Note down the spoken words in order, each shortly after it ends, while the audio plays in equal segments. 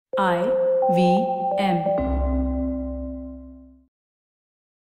IVM.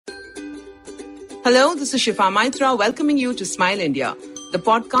 Hello, this is Shifa Maitra welcoming you to Smile India, the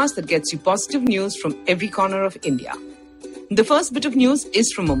podcast that gets you positive news from every corner of India. The first bit of news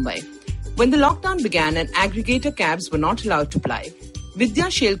is from Mumbai. When the lockdown began and aggregator cabs were not allowed to ply, Vidya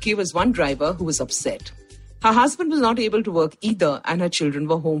Shelke was one driver who was upset. Her husband was not able to work either and her children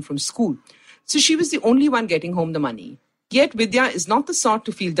were home from school. So she was the only one getting home the money. Yet Vidya is not the sort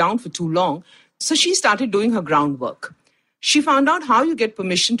to feel down for too long, so she started doing her groundwork. She found out how you get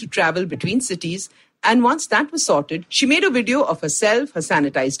permission to travel between cities, and once that was sorted, she made a video of herself, her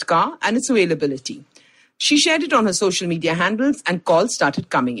sanitized car, and its availability. She shared it on her social media handles and calls started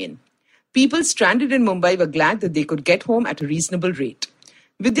coming in. People stranded in Mumbai were glad that they could get home at a reasonable rate.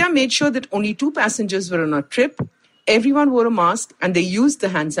 Vidya made sure that only 2 passengers were on her trip, everyone wore a mask, and they used the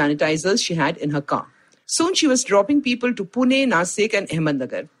hand sanitizers she had in her car. Soon she was dropping people to Pune, Nasik, and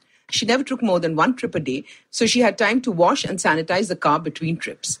Ahmednagar. She never took more than 1 trip a day, so she had time to wash and sanitize the car between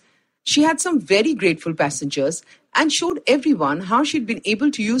trips. She had some very grateful passengers and showed everyone how she'd been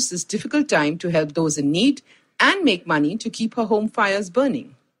able to use this difficult time to help those in need and make money to keep her home fires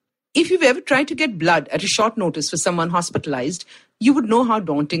burning. If you've ever tried to get blood at a short notice for someone hospitalized, you would know how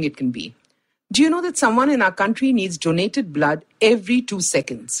daunting it can be. Do you know that someone in our country needs donated blood every 2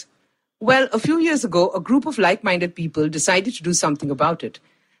 seconds? Well, a few years ago, a group of like-minded people decided to do something about it.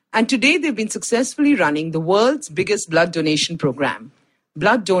 And today they've been successfully running the world's biggest blood donation program,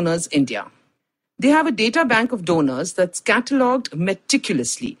 Blood Donors India. They have a data bank of donors that's catalogued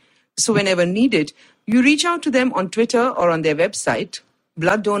meticulously. So whenever needed, you reach out to them on Twitter or on their website,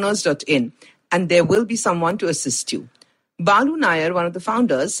 blooddonors.in, and there will be someone to assist you. Balu Nair, one of the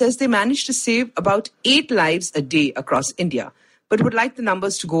founders, says they managed to save about 8 lives a day across India, but would like the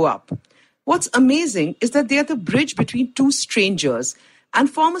numbers to go up. What's amazing is that they are the bridge between 2 strangers and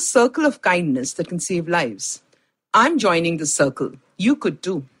form a circle of kindness that can save lives. I'm joining the circle. You could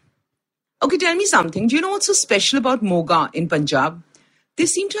too. Okay, tell me something. Do you know what's so special about Moga in Punjab? They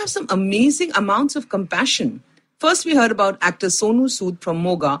seem to have some amazing amounts of compassion. First, we heard about actor Sonu Sood from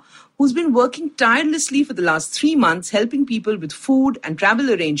Moga, who's been working tirelessly for the last 3 months helping people with food and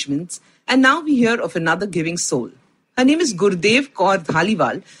travel arrangements, and now we hear of another giving soul. Her name is Gurdev Kaur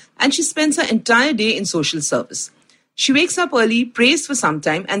Dhaliwal, and she spends her entire day in social service. She wakes up early, prays for some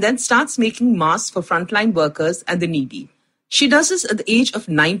time, and then starts making masks for frontline workers and the needy. She does this at the age of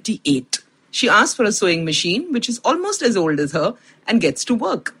 98. She asks for a sewing machine, which is almost as old as her, and gets to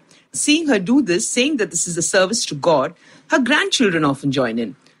work. Seeing her do this, saying that this is a service to God, her grandchildren often join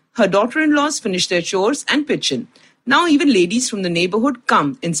in. Her daughter-in-laws finish their chores and pitch in. Now even ladies from the neighborhood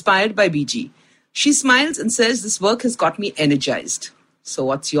come, inspired by BG. She smiles and says, "This work has got me energized." So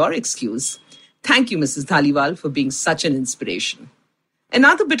what's your excuse? Thank you, Mrs. Dhaliwal, for being such an inspiration.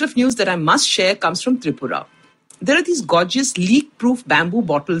 Another bit of news that I must share comes from Tripura. There are these gorgeous leak-proof bamboo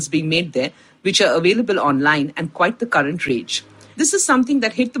bottles being made there, which are available online and quite the current rage. This is something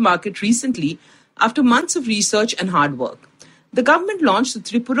that hit the market recently after months of research and hard work. The government launched the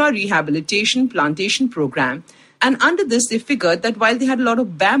Tripura Rehabilitation Plantation Program, and under this they figured that while they had a lot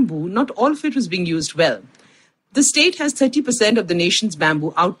of bamboo, not all of it was being used well. The state has 30% of the nation's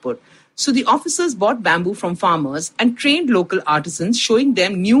bamboo output, so the officers bought bamboo from farmers and trained local artisans, showing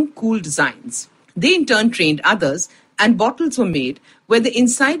them new cool designs. They in turn trained others, and bottles were made where the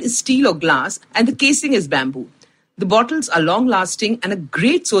inside is steel or glass and the casing is bamboo. The bottles are long-lasting and a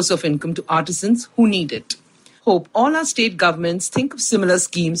great source of income to artisans who need it. Hope all our state governments think of similar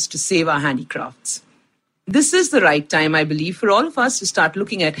schemes to save our handicrafts. This is the right time, I believe, for all of us to start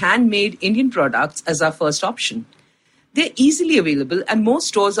looking at handmade Indian products as our first option. They're easily available and most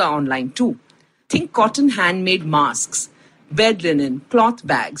stores are online too. Think cotton handmade masks, bed linen, cloth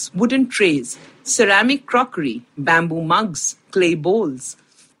bags, wooden trays, ceramic crockery, bamboo mugs, clay bowls.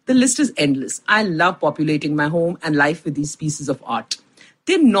 The list is endless. I love populating my home and life with these pieces of art.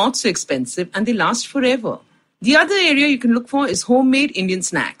 They're not so expensive and they last forever. The other area you can look for is homemade Indian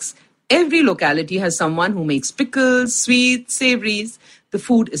snacks. Every locality has someone who makes pickles, sweets, savories. The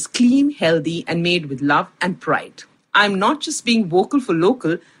food is clean, healthy, and made with love and pride. I'm not just being vocal for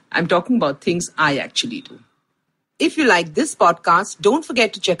local, I'm talking about things I actually do. If you like this podcast, don't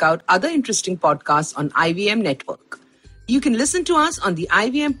forget to check out other interesting podcasts on IVM Network. You can listen to us on the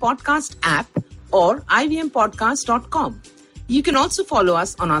IVM Podcast app or ivmpodcast.com. You can also follow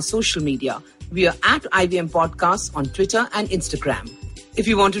us on our social media. We are at IVM Podcasts on Twitter and Instagram. If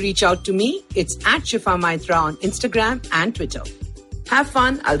you want to reach out to me, it's at Shifa Maitra on Instagram and Twitter. Have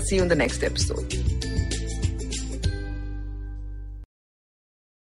fun. I'll see you in the next episode.